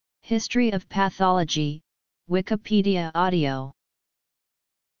History of pathology, Wikipedia audio.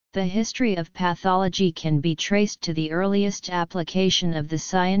 The history of pathology can be traced to the earliest application of the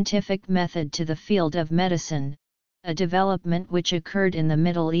scientific method to the field of medicine, a development which occurred in the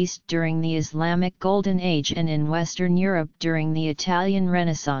Middle East during the Islamic Golden Age and in Western Europe during the Italian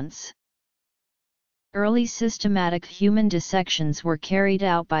Renaissance. Early systematic human dissections were carried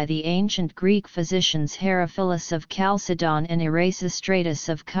out by the ancient Greek physicians Herophilus of Chalcedon and Erasistratus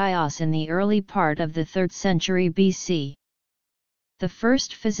of Chios in the early part of the 3rd century BC. The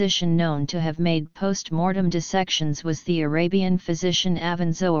first physician known to have made post-mortem dissections was the Arabian physician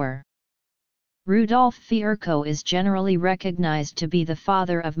Avenzoar. Rudolf Virchow is generally recognized to be the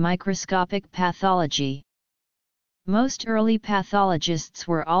father of microscopic pathology. Most early pathologists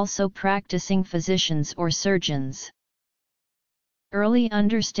were also practicing physicians or surgeons. Early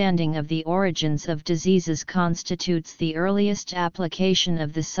understanding of the origins of diseases constitutes the earliest application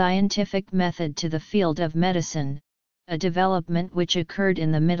of the scientific method to the field of medicine, a development which occurred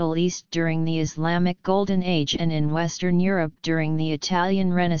in the Middle East during the Islamic Golden Age and in Western Europe during the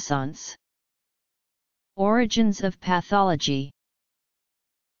Italian Renaissance. Origins of pathology.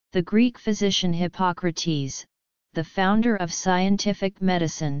 The Greek physician Hippocrates, the founder of scientific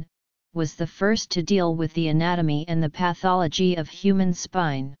medicine, was the first to deal with the anatomy and the pathology of human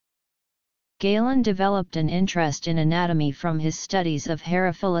spine. Galen developed an interest in anatomy from his studies of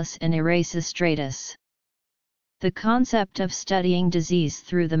Herophilus and Erasistratus. The concept of studying disease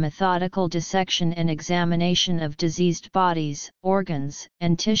through the methodical dissection and examination of diseased bodies, organs,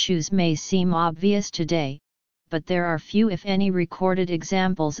 and tissues may seem obvious today, but there are few if any recorded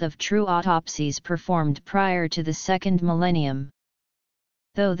examples of true autopsies performed prior to the 2nd millennium.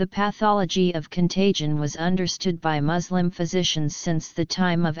 Though the pathology of contagion was understood by Muslim physicians since the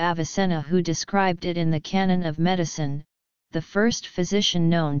time of Avicenna, who described it in the Canon of Medicine, the first physician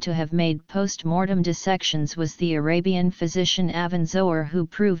known to have made post-mortem dissections was the Arabian physician Avenzoar, who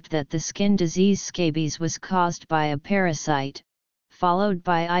proved that the skin disease scabies was caused by a parasite, followed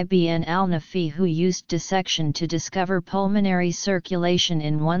by Ibn al-Nafi, who used dissection to discover pulmonary circulation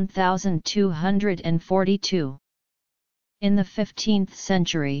in 1242. In the 15th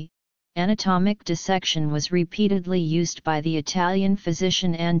century, anatomic dissection was repeatedly used by the Italian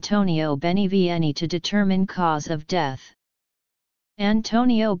physician Antonio Benivieni to determine cause of death.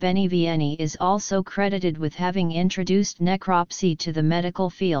 Antonio Benivieni is also credited with having introduced necropsy to the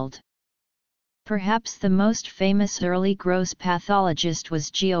medical field. Perhaps the most famous early gross pathologist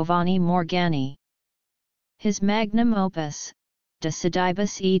was Giovanni Morgani. His magnum opus, De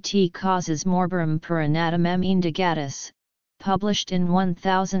Sedibus et Causes Morborum per Anatomem Indagatus, published in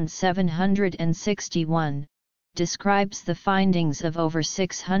 1761, describes the findings of over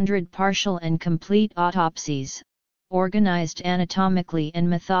 600 partial and complete autopsies, organized anatomically and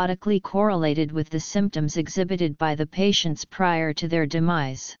methodically correlated with the symptoms exhibited by the patients prior to their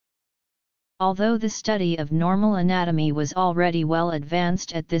demise. Although the study of normal anatomy was already well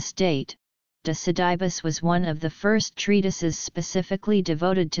advanced at this date, De Sedibus was one of the first treatises specifically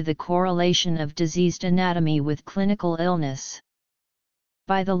devoted to the correlation of diseased anatomy with clinical illness.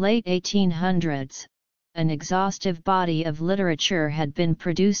 By the late 1800s, an exhaustive body of literature had been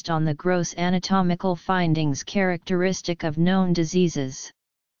produced on the gross anatomical findings characteristic of known diseases.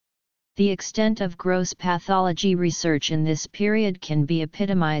 The extent of gross pathology research in this period can be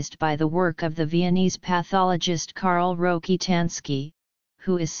epitomized by the work of the Viennese pathologist Karl Rokitansky,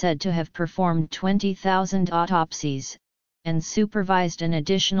 who is said to have performed 20,000 autopsies, and supervised an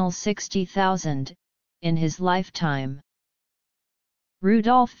additional 60,000, in his lifetime.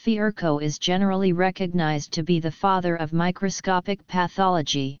 Rudolf Virchow is generally recognized to be the father of microscopic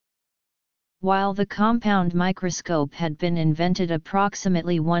pathology. While the compound microscope had been invented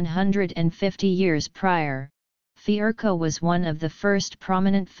approximately 150 years prior, Virchow was one of the first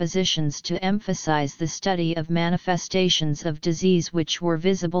prominent physicians to emphasize the study of manifestations of disease which were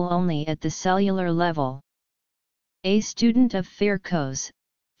visible only at the cellular level. A student of Virchow's,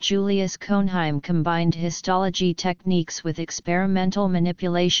 Julius Cohnheim combined histology techniques with experimental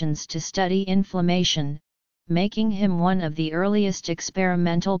manipulations to study inflammation, making him one of the earliest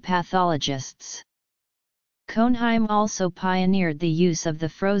experimental pathologists. Cohnheim also pioneered the use of the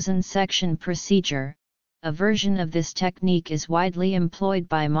frozen section procedure. A version of this technique is widely employed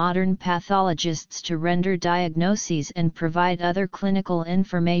by modern pathologists to render diagnoses and provide other clinical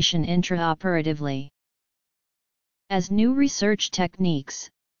information intraoperatively. As new research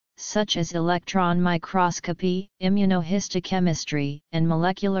techniques, such as electron microscopy, immunohistochemistry, and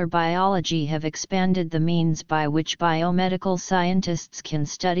molecular biology have expanded the means by which biomedical scientists can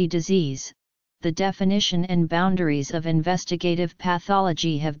study disease, the definition and boundaries of investigative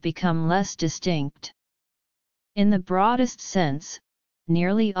pathology have become less distinct. In the broadest sense,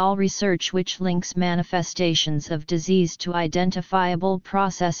 nearly all research which links manifestations of disease to identifiable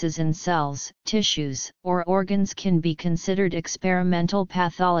processes in cells, tissues, or organs can be considered experimental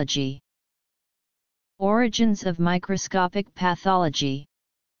pathology. Origins of microscopic pathology.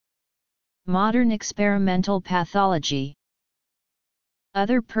 Modern experimental pathology.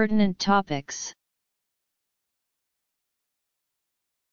 Other pertinent topics.